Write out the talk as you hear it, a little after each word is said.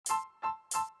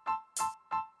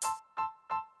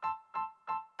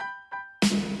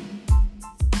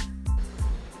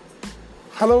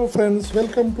Hello, friends.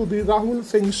 Welcome to the Rahul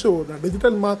Singh Show, the digital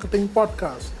marketing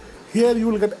podcast. Here you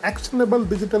will get actionable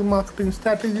digital marketing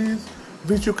strategies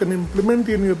which you can implement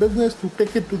in your business to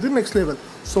take it to the next level.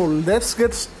 So, let's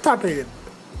get started.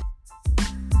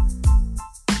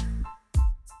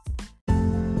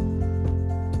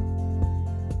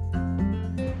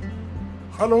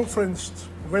 Hello, friends.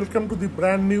 Welcome to the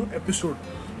brand new episode.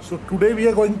 So, today we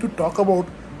are going to talk about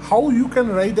how you can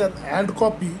write an ad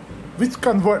copy which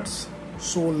converts.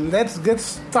 So let's get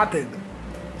started.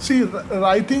 See,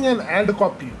 writing an ad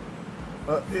copy.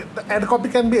 The ad copy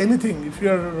can be anything. If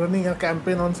you are running a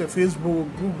campaign on, say,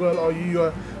 Facebook, Google, or you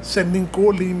are sending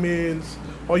cold emails,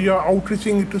 or you are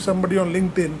outreaching it to somebody on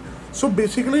LinkedIn. So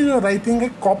basically, you are writing a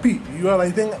copy. You are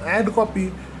writing an ad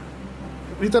copy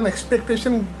with an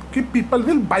expectation that people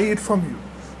will buy it from you.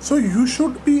 So you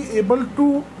should be able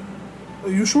to.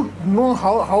 You should know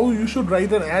how you should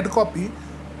write an ad copy.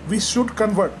 We should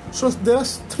convert. So there are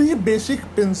three basic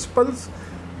principles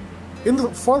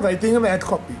for writing an ad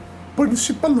copy.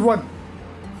 Principle one,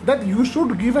 that you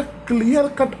should give a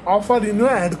clear-cut offer in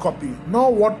your ad copy. Now,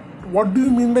 what do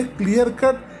you mean by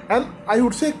clear-cut? And I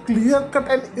would say clear-cut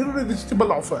and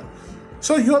irresistible offer.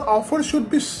 So your offer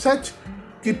should be such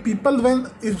that people,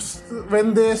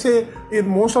 when they say, in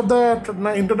most of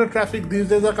the internet traffic these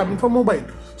days are coming from mobile.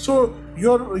 So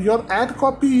your ad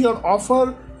copy, your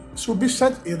offer should be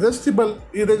such irresistible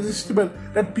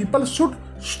that people should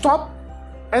stop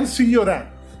and see your ad.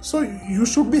 So you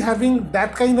should be having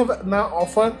that kind of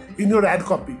offer in your ad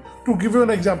copy. To give you an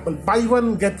example, buy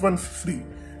one get one free,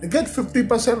 get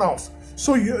 50% off.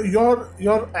 So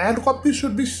your ad copy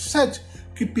should be such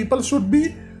that people should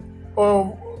be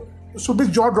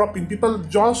jaw dropping. People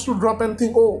jaws should drop and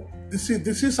think, oh, this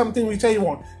is something which I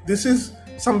want. This is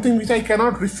something which I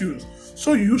cannot refuse.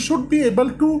 So you should be able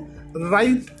to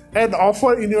write an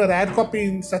offer in your ad copy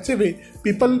in such a way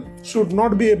people should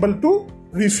not be able to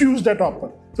refuse that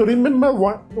offer. So remember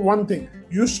one thing,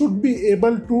 you should be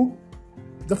able to,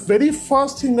 the very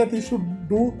first thing that you should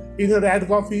do in your ad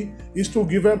copy is to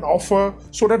give an offer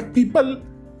so that people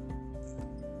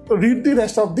read the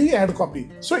rest of the ad copy.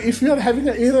 So if you are having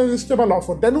an irresistible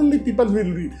offer, then only people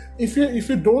will read. If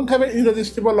you don't have an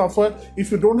irresistible offer,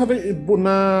 if you don't have a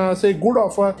good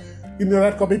offer in your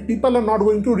ad copy, people are not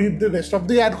going to read the rest of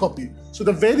the ad copy. So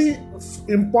the very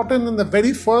important and the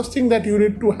very first thing that you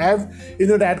need to have in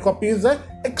your ad copy is an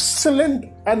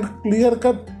excellent and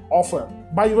clear-cut offer.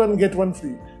 Buy one, get one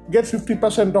free. Get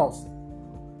 50% off.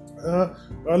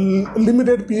 A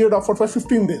limited period offer for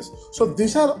 15 days. So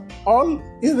these are all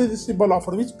irresistible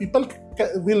offers which people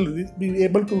will be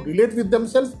able to relate with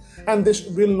themselves, and they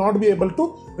will not be able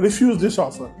to refuse this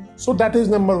offer. So that is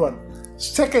number one.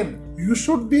 Second, you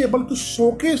should be able to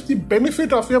showcase the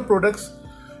benefit of your products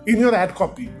in your ad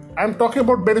copy. I am talking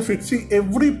about benefits. See,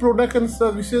 every product and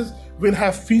services will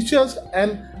have features,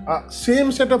 and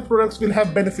same set of products will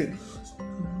have benefits.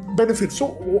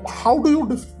 So how do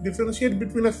you differentiate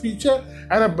between a feature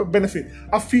and a benefit?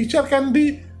 A feature can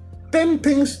be 10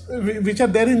 things which are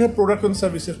there in a product and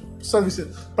services,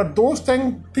 but those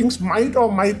 10 things might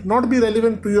or might not be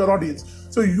relevant to your audience.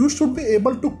 So you should be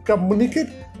able to communicate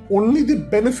only the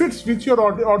benefits which your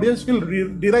audience will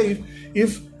derive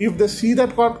if they see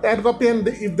that ad copy and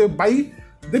if they buy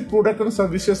the product and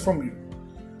services from you.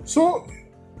 So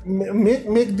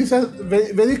make this as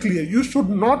very, very clear. You should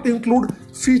not include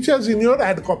features in your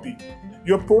ad copy.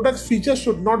 Your product features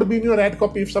should not be in your ad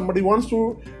copy. If somebody wants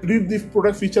to read the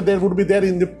product feature, there would be there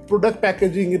in the product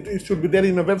packaging. It should be there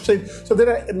in a website. So there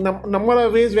are a number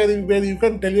of ways where you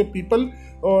can tell your people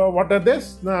what are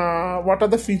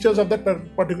the features of that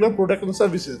particular product and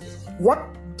services. What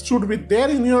should be there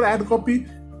in your ad copy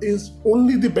is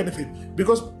only the benefit,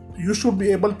 because you should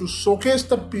be able to showcase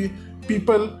the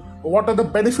people what are the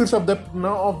benefits of that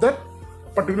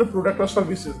particular product or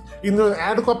services. In your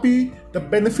ad copy, the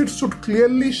benefits should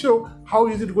clearly show how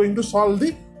is it going to solve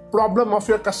the problem of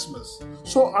your customers.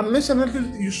 So unless and until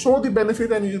you show the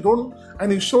benefit and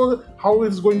you show how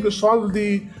it's going to solve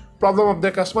the problem of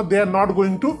their customer, they are not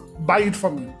going to buy it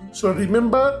from you. So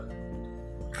remember,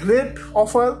 great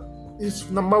offer is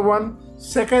number one.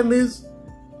 Second is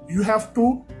you have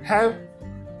to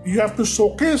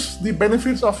showcase the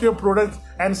benefits of your product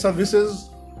and services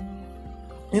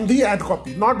in the ad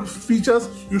copy, not features.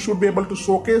 You should be able to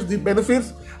showcase the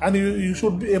benefits, and you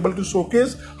should be able to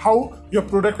showcase how your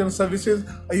product and services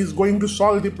is going to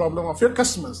solve the problem of your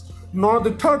customers. Now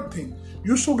the third thing,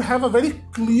 you should have a very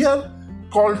clear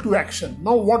call to action.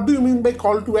 Now what do you mean by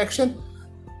call to action?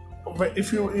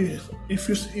 If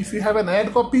you have an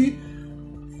ad copy,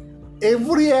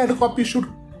 every ad copy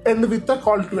should end with a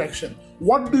call to action.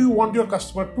 What do you want your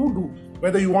customer to do?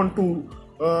 whether you want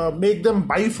to make them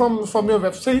buy from your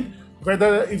website,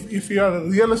 whether if you are a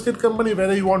real estate company,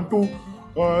 whether you want to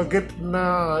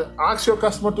ask your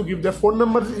customer to give their phone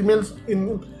numbers, emails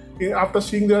in after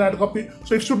seeing their ad copy.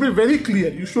 So it should be very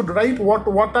clear. You should write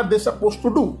what are they supposed to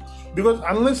do, because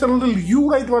unless and until you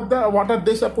write what are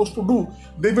they supposed to do,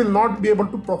 they will not be able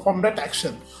to perform that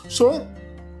action. So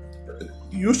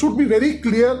you should be very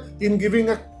clear in giving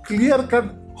a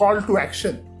clear-cut call to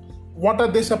action. What are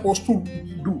they supposed to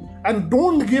do? And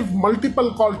don't give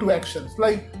multiple call to actions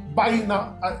like buy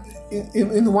now.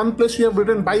 In one place you have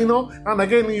written buy now, and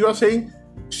again you are saying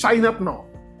sign up now.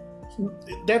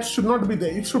 That should not be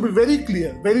there. It should be very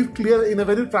clear in a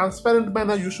very transparent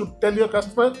manner. You should tell your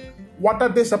customer what are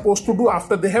they supposed to do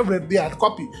after they have read the ad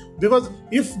copy. Because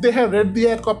if they have read the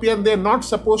ad copy and they are not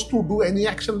supposed to do any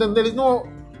action, then there is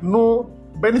no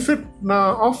benefit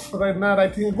of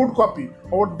writing a good copy,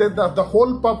 or the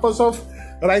whole purpose of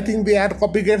writing the ad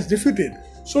copy gets defeated.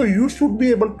 So you should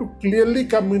be able to clearly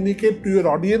communicate to your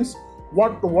audience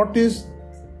what is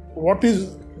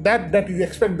that you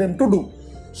expect them to do.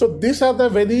 So these are the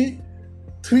very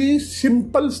 3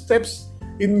 simple steps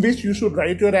in which you should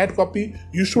write your ad copy.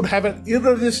 You should have an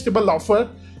irresistible offer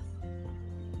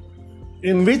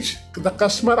in which the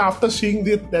customer, after seeing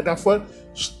that offer,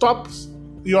 stops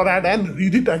your ad and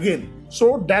read it again.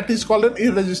 So that is called an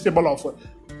irresistible offer.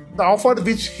 The offer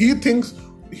which he thinks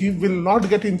he will not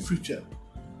get in future.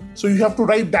 So you have to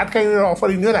write that kind of offer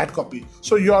in your ad copy.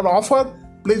 So your offer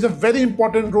plays a very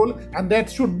important role, and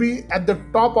that should be at the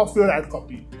top of your ad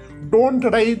copy. Don't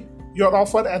write your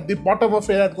offer at the bottom of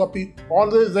your ad copy.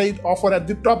 Always write offer at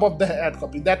the top of the ad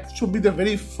copy. That should be the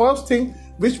very first thing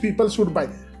which people should buy.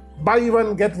 Buy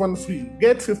one, get one free.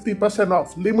 Get 50%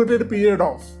 off. Limited period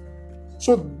off.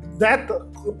 So that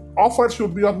offer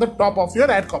should be on the top of your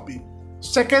ad copy.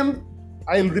 Second,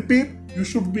 I'll repeat, you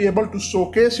should be able to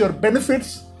showcase your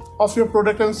benefits of your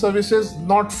product and services,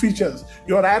 not features.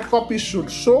 Your ad copy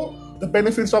should show the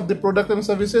benefits of the product and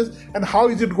services and how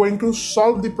is it going to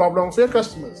solve the problem of your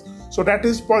customers. So that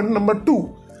is point number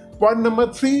 2. Point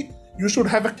number 3, you should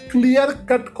have a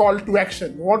clear-cut call to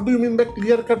action. What do you mean by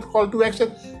clear-cut call to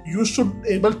action? You should be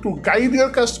able to guide your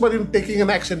customer in taking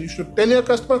an action. You should tell your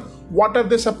customer what are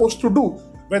they supposed to do,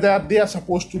 whether they are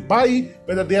supposed to buy,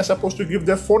 whether they are supposed to give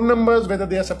their phone numbers, whether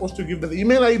they are supposed to give their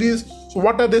email IDs. So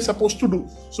what are they supposed to do?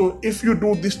 So if you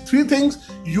do these 3 things,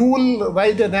 you will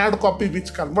write an ad copy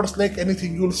which converts like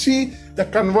anything. You will see the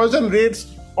conversion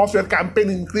rates of your campaign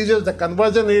increases, the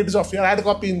conversion rates of your ad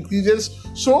copy increases.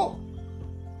 So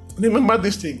remember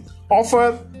this thing: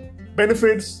 offer,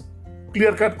 benefits,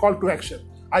 clear-cut call to action.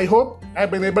 I hope I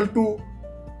have been able to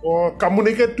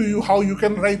communicate to you how you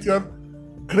can write your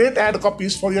great ad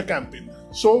copies for your campaign.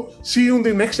 So see you in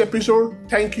the next episode.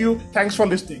 Thank you. Thanks for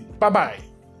listening. Bye-bye.